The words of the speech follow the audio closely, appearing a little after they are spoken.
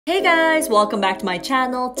Hey guys, welcome back to my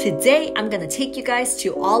channel. Today I'm gonna take you guys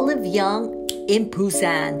to Oliveyoung in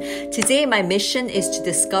Busan. Today my mission is to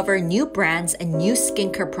discover new brands and new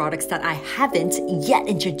skincare products that I haven't yet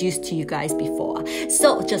introduced to you guys before.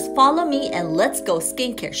 So just follow me and let's go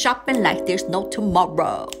skincare shopping like there's no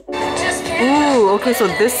tomorrow. Ooh, okay, so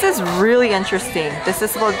this is really interesting. This is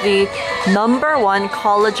supposed to be #1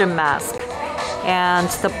 collagen mask. And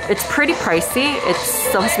it's pretty pricey. It's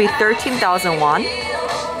supposed to be 13,000 won.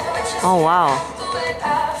 Oh wow.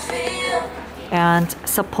 And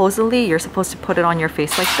supposedly you're supposed to put it on your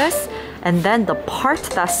face like this, and then the part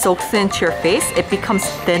that soaks into your face, it becomes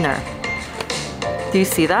thinner. Do you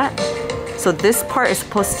see that? So this part is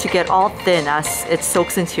supposed to get all thin as it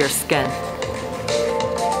soaks into your skin.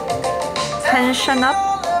 Tension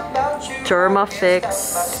Up, DERMA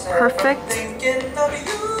Fix, Perfect,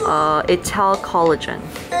 Ital Collagen.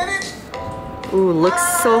 Ooh, looks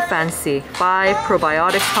so fancy. 5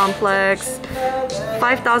 probiotic complex,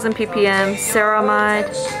 5,000 ppm, ceramide.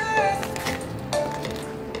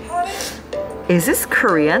 Is this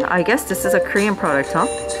Korean? I guess this is a Korean product, huh?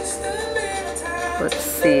 Let's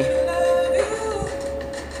see.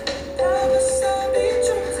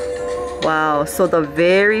 Wow, so the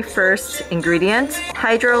very first ingredient,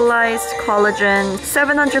 hydrolyzed collagen,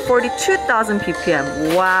 742,000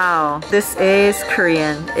 ppm. Wow, this is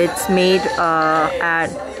Korean. It's made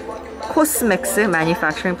at Cosmix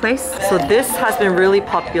manufacturing place. So this has been really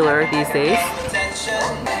popular these days.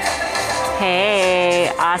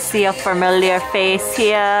 Hey, I see a familiar face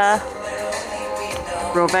here.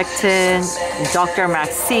 ROVECTIN,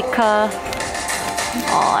 Dr.Mask Cica.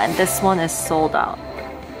 Oh, and this one is sold out.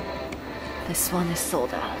 This one is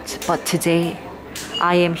sold out. But today,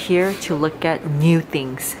 I am here to look at new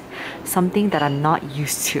things. Something that I'm not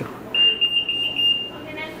used to.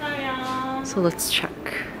 So let's check.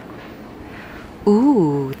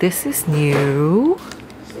 Ooh, this is new.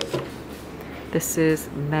 This is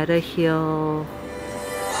Mediheal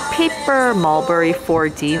Paper Mulberry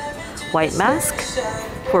 4D White Mask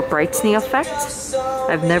for brightening effect.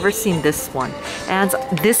 I've never seen this one. And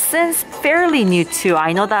this is fairly new too.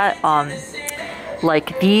 I know that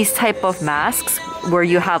like these type of masks where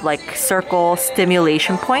you have like circle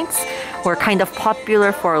stimulation points were kind of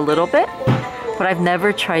popular for a little bit, but I've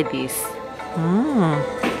never tried these.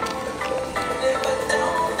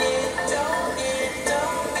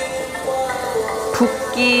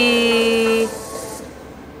 붓기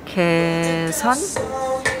개선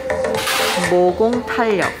모공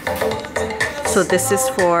탄력. So this is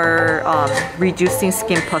for reducing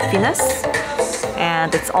skin puffiness,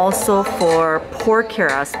 and it's also for pore care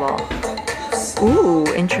as well. Ooh,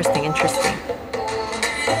 interesting, interesting.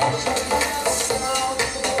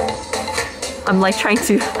 I'm like trying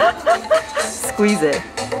to squeeze it.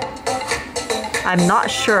 I'm not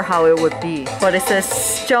sure how it would be, but it says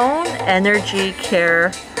Stone Energy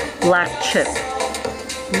Care Black Chip.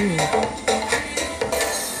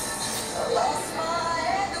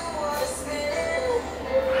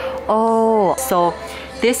 Oh, so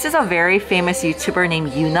this is a very famous YouTuber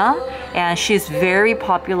named Yuna, and she's very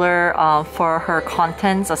popular for her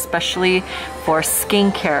contents, especially for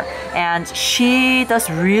skincare. And she does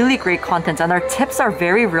really great content, and her tips are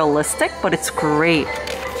very realistic, but it's great.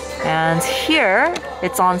 And here,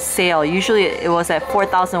 it's on sale. Usually it was at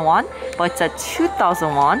 4,000 won, but it's at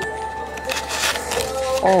 2,000 won.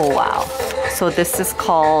 Oh wow. So this is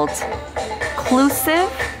called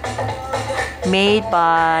Clusive, made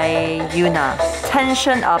by Yuna.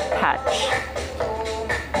 Tension Up Patch.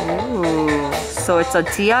 Ooh. So it's a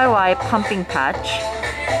DIY pumping patch.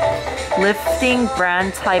 Lifting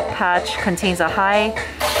brand type patch contains a high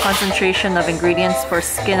concentration of ingredients for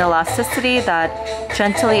skin elasticity that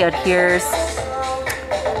gently adheres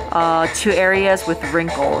to areas with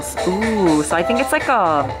wrinkles. Ooh, so I think it's like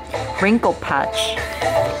a wrinkle patch.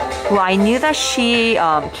 Well, I knew that she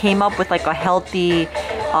came up with like a healthy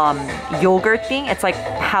yogurt thing. It's like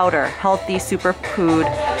powder, healthy superfood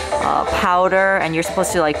powder, and you're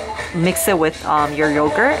supposed to like mix it with your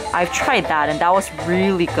yogurt. I've tried that and that was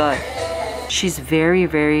really good. She's very,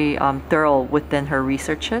 very thorough within her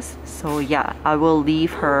researches. So yeah, I will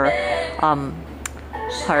leave her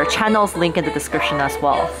channel's link in the description as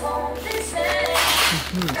well.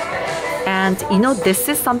 And you know, this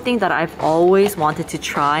is something that I've always wanted to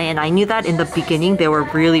try, and I knew that in the beginning they were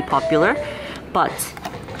really popular. But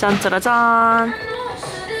짠짜라짠!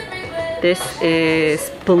 This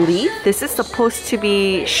is BLITHE. This is supposed to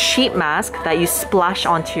be sheet mask that you splash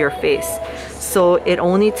onto your face. So it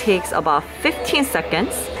only takes about 15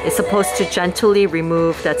 seconds. It's supposed to gently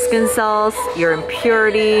remove dead skin cells, your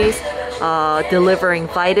impurities, delivering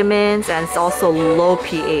vitamins, and it's also low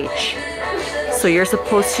pH. So you're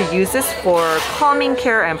supposed to use this for calming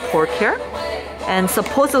care and pore care. And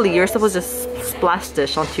supposedly you're supposed to splash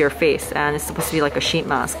this onto your face, and it's supposed to be like a sheet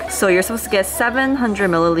mask. So you're supposed to get 700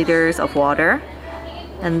 milliliters of water,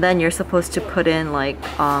 and then you're supposed to put in like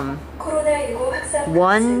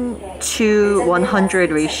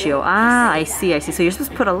 1:100 ratio. Ah, I see. So you're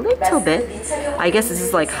supposed to put a little bit. I guess this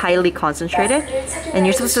is like highly concentrated, and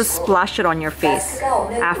you're supposed to splash it on your face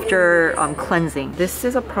after cleansing. This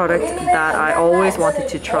is a product that I always wanted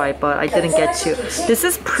to try, but I didn't get to. This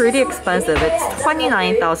is pretty expensive. It's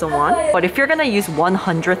 29,000 won, but if you're gonna use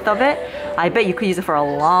 1/100th of it, I bet you could use it for a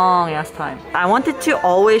long ass time. I wanted to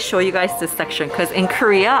always show you guys this section because in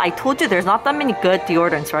Korea, I told you there's not that many good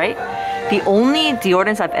deodorants, right? The only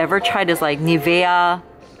deodorants I've ever tried is like Nivea,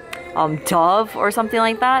 Dove or something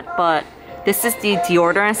like that, but this is the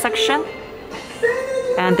deodorant section,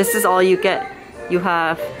 and this is all you get. You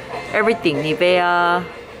have everything: Nivea,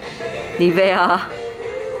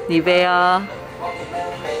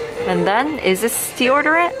 and then is this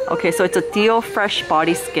deodorant? Okay, so it's a DeoFresh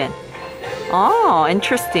body skin. Oh,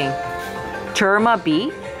 interesting. DERMA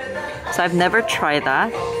B. So I've never tried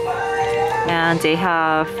that. And they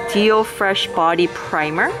have DeoFresh body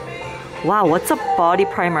primer. Wow, what's a body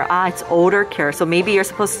primer? Ah, it's odor care. So maybe you're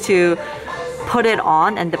supposed to put it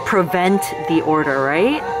on and prevent the odor,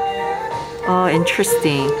 right? Oh,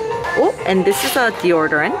 interesting. Oh, and this is a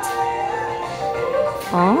deodorant.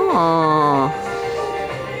 Oh.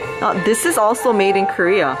 This is also made in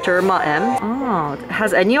Korea. DERMA M. Oh,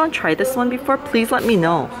 has anyone tried this one before? Please let me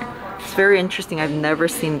know. It's very interesting. I've never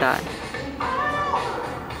seen that.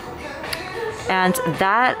 And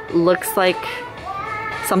that looks like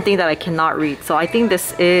something that I cannot read. So I think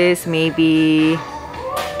this is maybe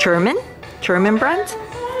German brand.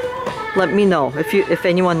 Let me know if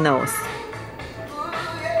anyone knows.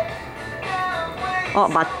 Oh,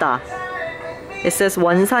 맞다. It says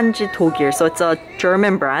원산지 독일, so it's a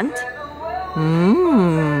German brand.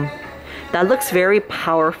 That looks very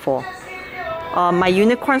powerful. My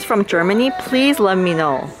unicorns from Germany, please let me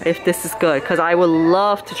know if this is good, because I would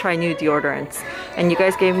love to try new deodorants. And you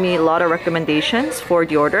guys gave me a lot of recommendations for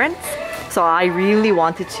deodorants, so I really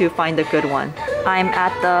wanted to find a good one. I'm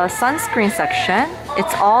at the sunscreen section.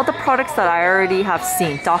 It's all the products that I already have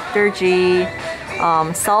seen. Dr. G,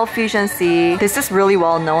 Cell Fusion C. This is really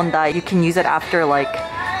well known that you can use it after like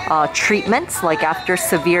treatments, like after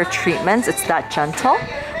severe treatments. It's that gentle.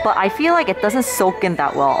 But I feel like it doesn't soak in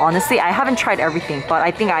that well. Honestly, I haven't tried everything, but I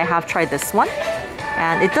think I have tried this one.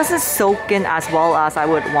 And it doesn't soak in as well as I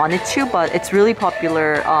would want it to, but it's really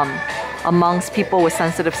popular amongst people with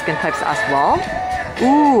sensitive skin types as well.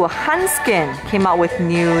 Ooh, Hanskin came out with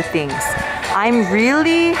new things. I'm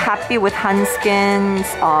really happy with Hanskin's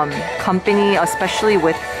company, especially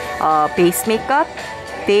with base makeup.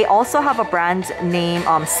 They also have a brand named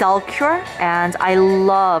CELLCURE, and I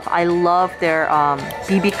love their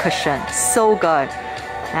BB cushion. So good.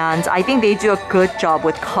 And I think they do a good job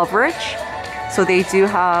with coverage. So they do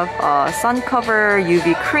have sun cover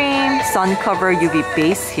UV cream, sun cover UV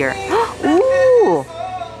base here. Ooh!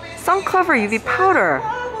 Sun cover UV powder.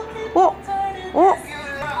 Oh! Oh!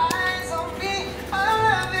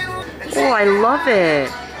 Oh, I love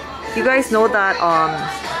it. You guys know that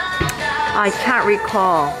I can't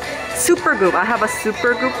recall. SUPERGOOP. I have a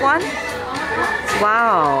SUPERGOOP one.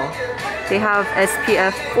 Wow. They have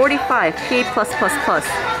SPF 45 PA+++.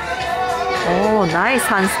 Oh, nice,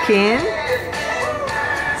 Hanskin.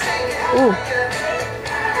 Ooh.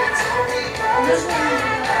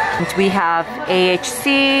 And we have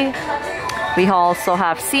AHC. We also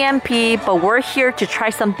have CMP, but we're here to try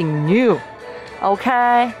something new.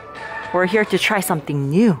 Okay? We're here to try something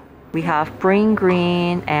new. We have Brain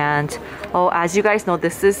Green, and oh, as you guys know,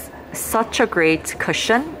 this is such a great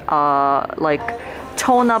cushion, like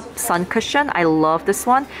tone up sun cushion. I love this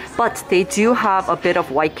one, but they do have a bit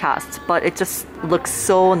of white cast, but it just looks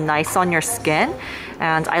so nice on your skin,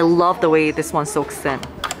 and I love the way this one soaks in.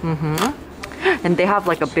 And they have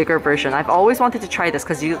like a bigger version. I've always wanted to try this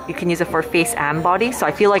because you can use it for face and body, so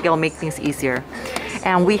I feel like it'll make things easier.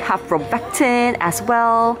 And we have ROVECTIN as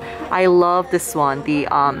well. I love this one, the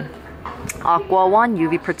Aqua one,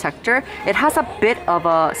 UV protector. It has a bit of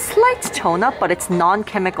a slight tone up, but it's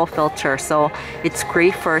non-chemical filter, so it's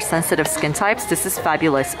great for sensitive skin types. This is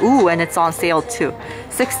fabulous. Ooh, and it's on sale too.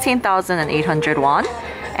 16,800 won.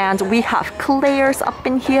 And we have KLAIRS up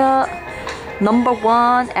in here.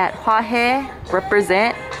 #1 at Hwahae,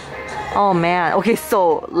 represent. Oh man, okay,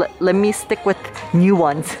 so let me stick with new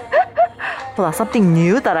ones. Hold on, something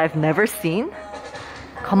new that I've never seen.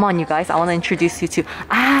 Come on, you guys. I want to introduce you to...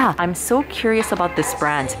 I'm so curious about this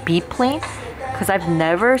brand, BEPLAIN, because I've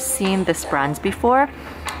never seen this brand before,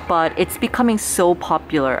 but it's becoming so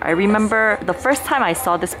popular. I remember the first time I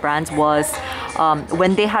saw this brand was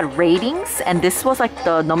when they had ratings, and this was like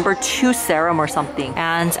the #2 serum or something.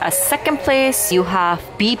 And at second place, you have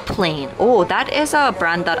BEPLAIN. Oh, that is a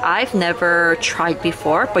brand that I've never tried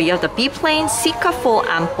before, but you have the BEPLAIN Cicaterol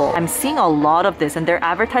Ampoule. I'm seeing a lot of this, and they're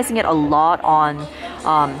advertising it a lot on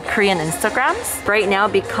Korean Instagrams. Right now,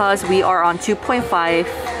 because we are on 2.5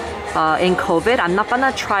 in COVID, I'm not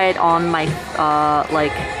gonna try it on my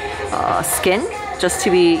skin just to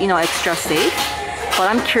be, you know, extra safe. But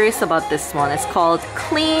I'm curious about this one. It's called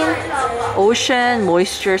Clean Ocean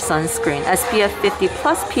Moisture Sunscreen, SPF 50+,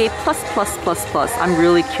 PA+++++. I'm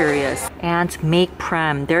really curious. And Make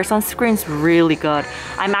Prem. Their sunscreen's really good.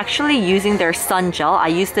 I'm actually using their sun gel. I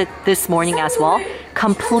used it this morning as well.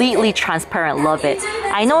 Completely transparent. Love it.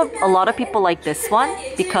 I know a lot of people like this one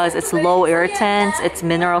because it's low irritants, it's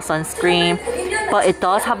mineral sunscreen, but it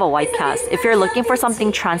does have a white cast. If you're looking for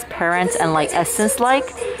something transparent and like essence-like,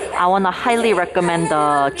 I want to highly recommend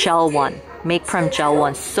the gel one. Make Prem gel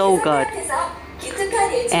one. So good.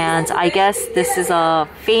 And I guess this is a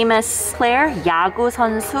famous player, 야구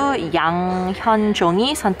선수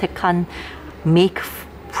양현종이 선택한 Make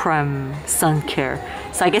Prem Sun Care.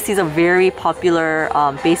 So I guess he's a very popular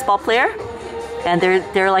baseball player, and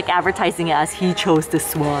they're like advertising it as he chose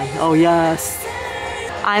this one. Oh yes.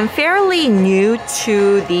 I'm fairly new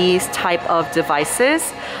to these type of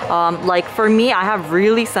devices. Like for me, I have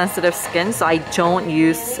really sensitive skin, so I don't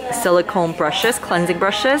use silicone brushes, cleansing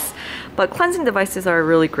brushes. But cleansing devices are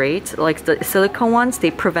really great. Like the silicone ones,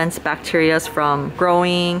 they prevent bacteria from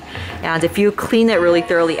growing. And if you clean it really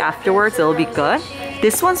thoroughly afterwards, it'll be good.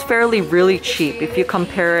 This one's really cheap if you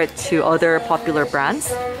compare it to other popular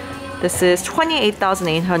brands. This is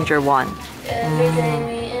 28,800 won.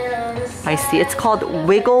 I see. It's called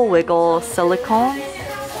Wiggle Wiggle Silicone.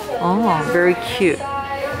 Oh, very cute.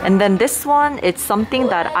 And then this one, it's something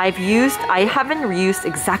that I've used. I haven't used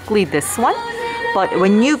exactly this one, but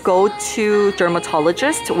when you go to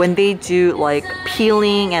dermatologists, when they do like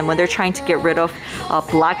peeling and when they're trying to get rid of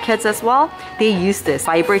blackheads as well, they use this.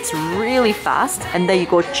 Vibrates really fast, and then you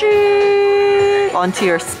go onto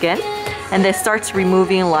your skin, and it starts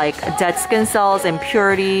removing like dead skin cells,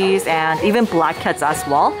 impurities, and even blackheads as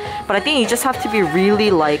well. But I think you just have to be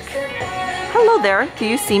really like, hello there, do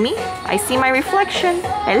you see me? I see my reflection.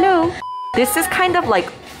 Hello. This is kind of like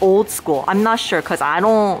old school. I'm not sure because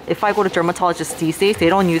if I go to dermatologists these days, they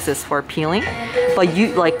don't use this for peeling. But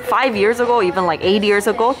like 5 years ago, even like 8 years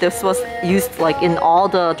ago, this was used like in all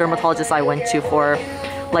the dermatologists I went to for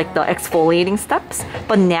like the exfoliating steps.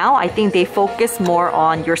 But now I think they focus more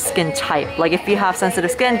on your skin type. Like if you have sensitive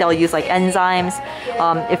skin, they'll use like enzymes.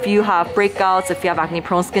 If you have breakouts, if you have acne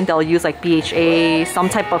prone skin, they'll use like BHA, some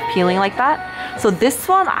type of peeling like that. So this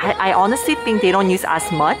one, I honestly think they don't use as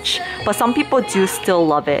much, but some people do still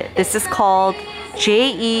love it. This is called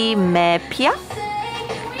JEMEPIA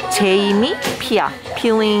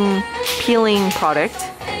peeling product.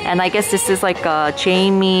 And I guess this is like a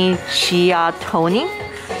Jamie Gia toning.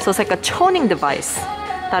 So it's like a toning device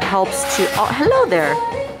that helps to... Oh, hello there.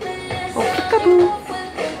 Oh, peekaboo.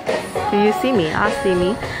 Do you see me? I see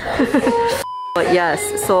me. But yes,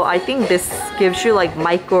 so I think this gives you like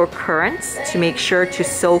micro currents to make sure to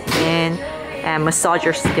soak in and massage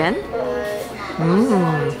your skin.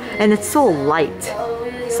 And it's so light.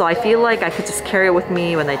 So I feel like I could just carry it with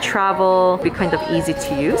me when I travel. Be kind of easy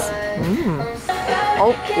to use.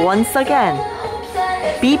 Oh, once again.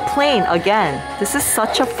 BEPLAIN again. This is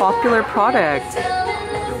such a popular product.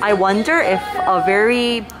 I wonder if a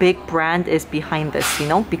very big brand is behind this, you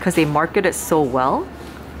know, because they market it so well.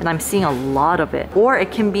 And I'm seeing a lot of it. Or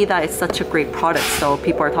it can be that it's such a great product, so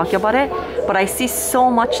people are talking about it. But I see so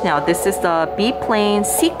much now. This is the BEPLAIN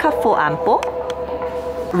Cicaterol Ampoule.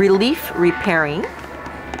 Relief Repairing.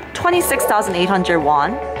 26,800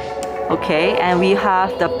 won. Okay, and we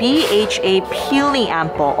have the BHA Peeling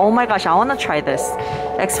Ampoule. Oh my gosh, I want to try this.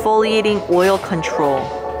 Exfoliating Oil Control.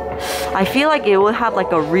 I feel like it will have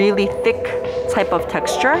like a really thick type of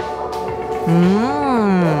texture.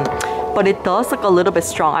 But it does look a little bit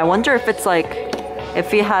strong. I wonder if it's like,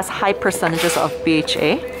 if it has high percentages of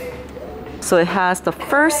BHA. So it has the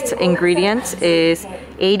first ingredient is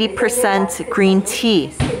 80% green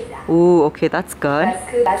tea. Ooh, okay, that's good.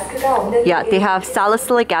 Yeah, they have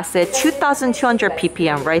salicylic acid, 2,200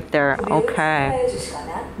 ppm right there. Okay.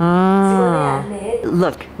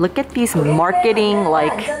 Look at these marketing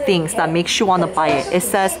like things that makes you want to buy it. It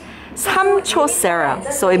says 3초 serum.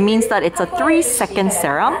 So it means that it's a 3-second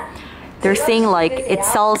serum. They're saying like it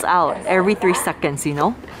sells out every 3 seconds, you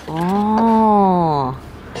know? Oh.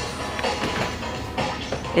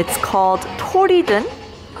 It's called TORRIDEN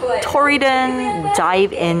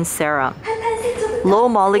Dive In Serum. Low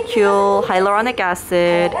molecule hyaluronic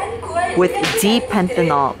acid with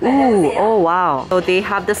D-panthenol. Ooh, oh wow. So they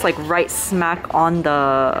have this like right smack on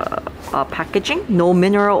the packaging. No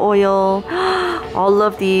mineral oil. All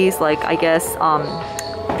of these like, I guess,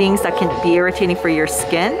 things that can be irritating for your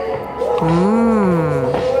skin.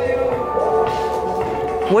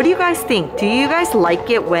 What do you guys think? Do you guys like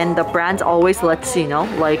it when the brand always lets you know,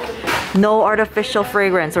 like no artificial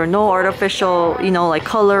fragrance or no artificial, you know, like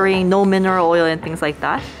coloring, no mineral oil and things like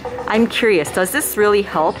that? I'm curious, does this really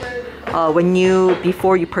help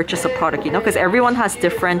before you purchase a product, you know, because everyone has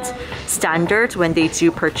different standards when they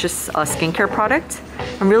do purchase a skincare product.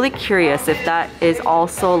 I'm really curious if that is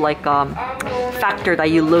also like a factor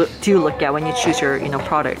that you do look at when you choose your, you know,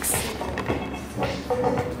 products.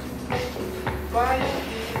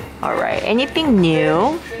 Alright, anything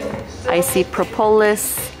new? I see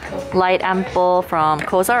Propolis Light Ampoule from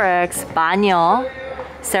COSRX. MANYO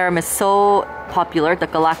serum is so popular, the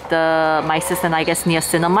galactomyces and I guess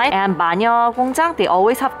niacinamide. And MANYO 공장, they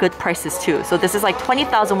always have good prices too. So this is like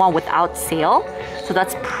 20,000 won without sale. So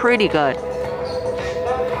that's pretty good.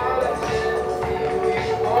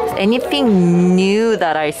 Anything new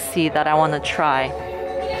that I see that I want to try?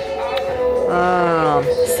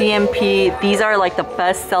 CMP, these are like the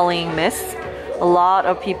best-selling mists. A lot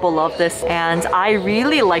of people love this and I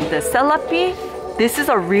really like this. Celapi, this is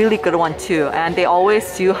a really good one too, and they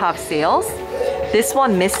always do have sales. This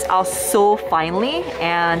one mists out so finely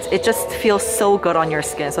and it just feels so good on your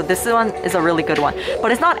skin. So this one is a really good one,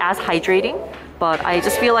 but it's not as hydrating, but I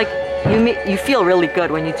just feel like you feel really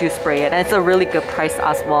good when you do spray it, and it's a really good price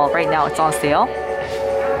as well. Right now it's on sale.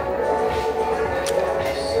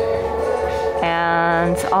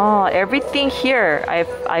 And everything here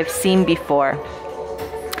I've seen before.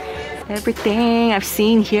 Everything I've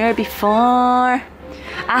seen here before.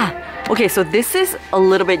 Okay, so this is a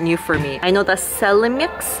little bit new for me. I know that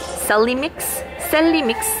CELIMAX.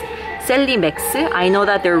 I know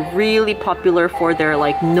that they're really popular for their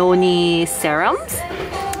like Noni serums,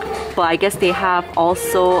 but I guess they have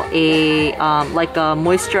also a like a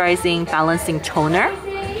moisturizing balancing toner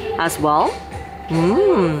as well.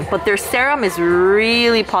 But their serum is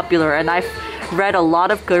really popular and I've read a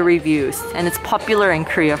lot of good reviews, and it's popular in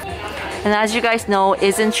Korea. And as you guys know,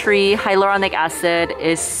 ISNTREE hyaluronic acid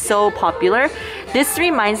is so popular. This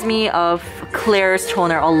reminds me of KLAIRS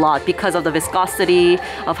toner a lot because of the viscosity,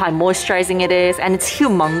 of how moisturizing it is, and it's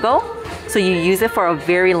humongo. So you use it for a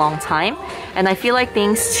very long time. And I feel like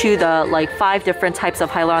thanks to the like 5 different types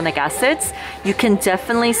of hyaluronic acids, you can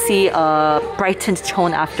definitely see a brightened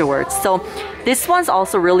tone afterwards. So this one's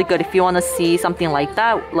also really good if you want to see something like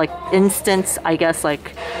that, like instant, I guess,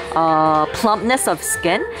 like plumpness of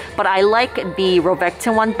skin. But I like the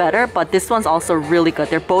ROVECTIN one better, but this one's also really good.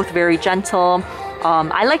 They're both very gentle.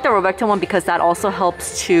 I like the ROVECTIN one because that also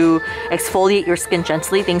helps to exfoliate your skin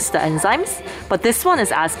gently thanks to enzymes. But this one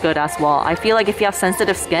is as good as well. I feel like if you have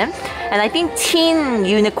sensitive skin, and I think teen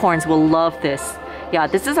unicorns will love this. Yeah,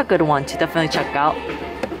 this is a good one to definitely check out.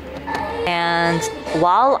 And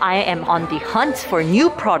while I am on the hunt for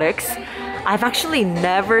new products, I've actually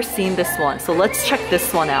never seen this one. So let's check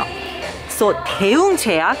this one out. So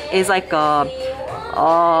대웅제약 is like a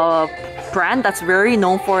brand that's very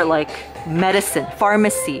known for like medicine,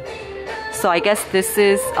 pharmacy. So I guess this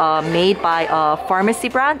is made by a pharmacy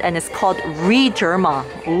brand and it's called DERMA.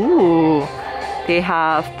 Ooh, they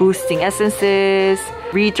have boosting essences,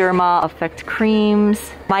 DERMA effect creams.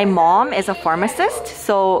 My mom is a pharmacist,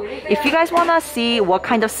 so if you guys want to see what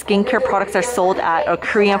kind of skincare products are sold at a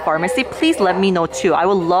Korean pharmacy, please let me know too. I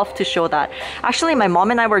would love to show that. Actually, my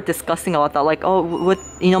mom and I were discussing about that, like, oh, would,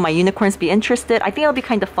 you know, my unicorns be interested? I think it'll be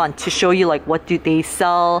kind of fun to show you like what do they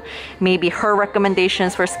sell, maybe her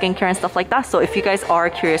recommendations for skincare and stuff like that. So if you guys are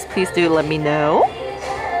curious, please do let me know.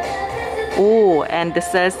 Oh, and this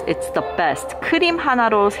says it's the best. 크림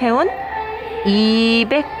하나로 세운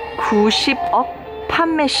 290억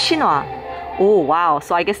판매 신화. Oh wow,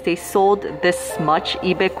 so I guess they sold this much,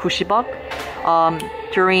 290억,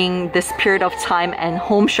 during this period of time and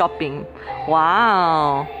home shopping.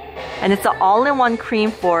 Wow. And it's an all-in-one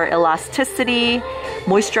cream for elasticity,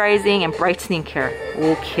 moisturizing, and brightening care.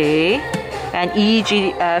 Okay. And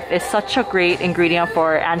EGF is such a great ingredient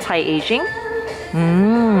for anti-aging.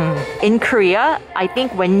 In Korea, I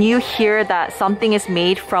think when you hear that something is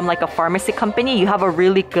made from like a pharmacy company, you have a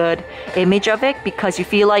really good image of it because you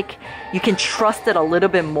feel like you can trust it a little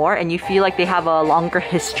bit more and you feel like they have a longer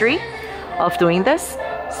history of doing this.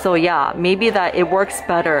 So yeah, maybe that it works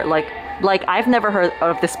better. Like I've never heard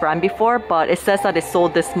of this brand before, but it says that it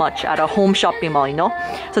sold this much at a home shopping mall, you know?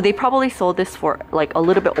 So they probably sold this for like a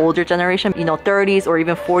little bit older generation, you know, 30s or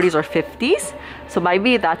even 40s or 50s. So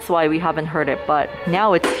maybe that's why we haven't heard it, but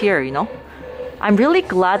now it's here, you know? I'm really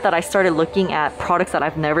glad that I started looking at products that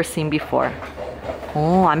I've never seen before.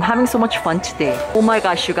 Oh, I'm having so much fun today. Oh my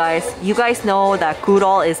gosh, you guys know that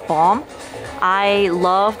GOODAL is bomb. I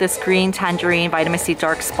love this green tangerine vitamin C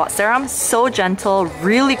dark spot serum. So gentle,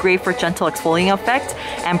 really great for gentle exfoliating effect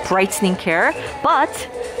and brightening care. But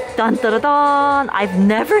dun dun dun dun, I've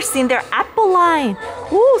never seen their apple line.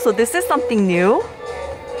 Ooh, so this is something new.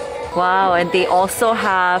 Wow, and they also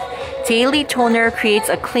have daily toner, creates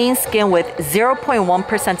a clean skin with 0.1%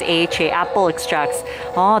 AHA apple extracts.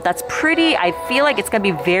 Oh, that's pretty. I feel like it's gonna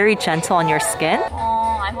be very gentle on your skin.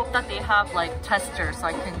 I hope that they have like testers so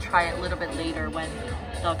I can try it a little bit later when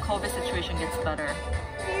the COVID situation gets better.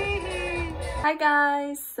 Hi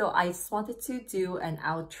guys! So I just wanted to do an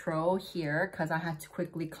outro here because I had to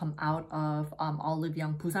quickly come out of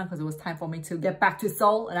Oliveyoung Busan because it was time for me to get back to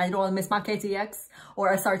Seoul and I don't want to miss my KTX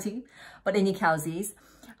or SRT. But any cowsies.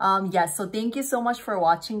 Yes, so thank you so much for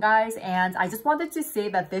watching guys, and I just wanted to say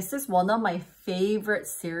that this is one of my favorite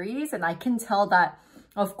series, and I can tell that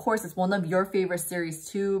of course it's one of your favorite series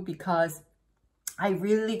too, because I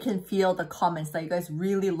really can feel the comments that you guys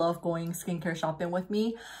really love going skincare shopping with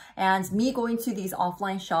me. And me going to these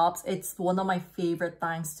offline shops, it's one of my favorite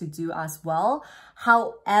things to do as well.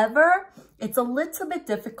 However, it's a little bit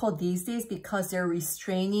difficult these days because they're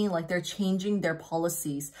restraining, like they're changing their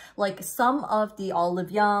policies. Like some of the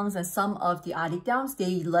Oliveyoungs and some of the Aritangs,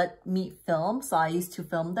 they let me film. So I used to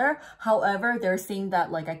film there. However, they're saying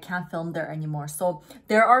that like I can't film there anymore. So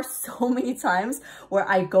there are so many times where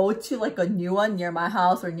I go to like a new one near my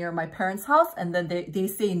house or near my parents' house, and then they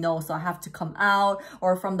say no. So I have to come out,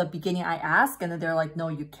 or from the beginning I ask and then they're like, no,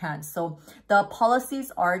 you can't. So the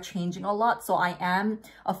policies are changing a lot. So I am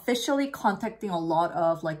officially contacting a lot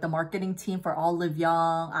of like the marketing team for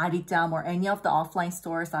Oliveyoung, Aritang, or any of the offline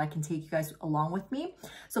stores that I can take you guys along with me.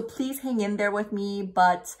 So please hang in there with me.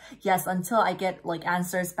 But yes, until I get like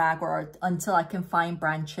answers back, or until I can find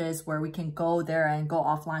branches where we can go there and go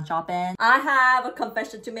offline shopping, I have a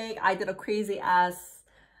confession to make. I did a crazy ass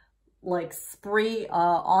like spree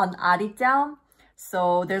on Aritang.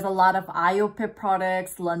 So there's a lot of IOPIP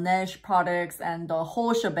products, Laneige products, and the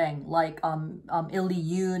whole shebang, like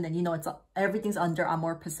EuniUnni, and you know, everything's under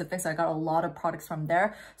Amore Pacific. So I got a lot of products from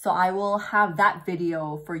there. So I will have that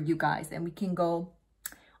video for you guys, and we can go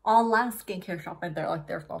online skincare shopping there. Like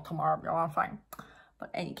there's no tomorrow, you're fine.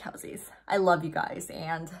 But any cowsies, I love you guys,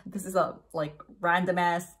 and this is a like random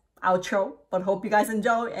ass outro, but hope you guys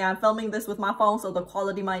enjoy. And I'm filming this with my phone, so the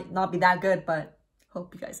quality might not be that good, but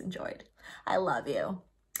hope you guys enjoyed. I love you.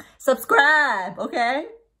 Subscribe, okay?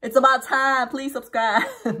 It's about time. Please subscribe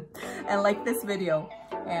and like this video.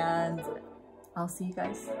 And I'll see you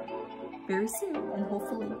guys very soon. And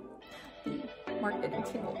hopefully the marketing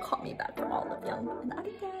team will call me back for Oliveyoung and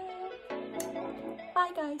Aritangs.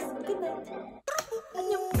 Bye guys. Good night.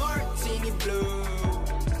 안녕.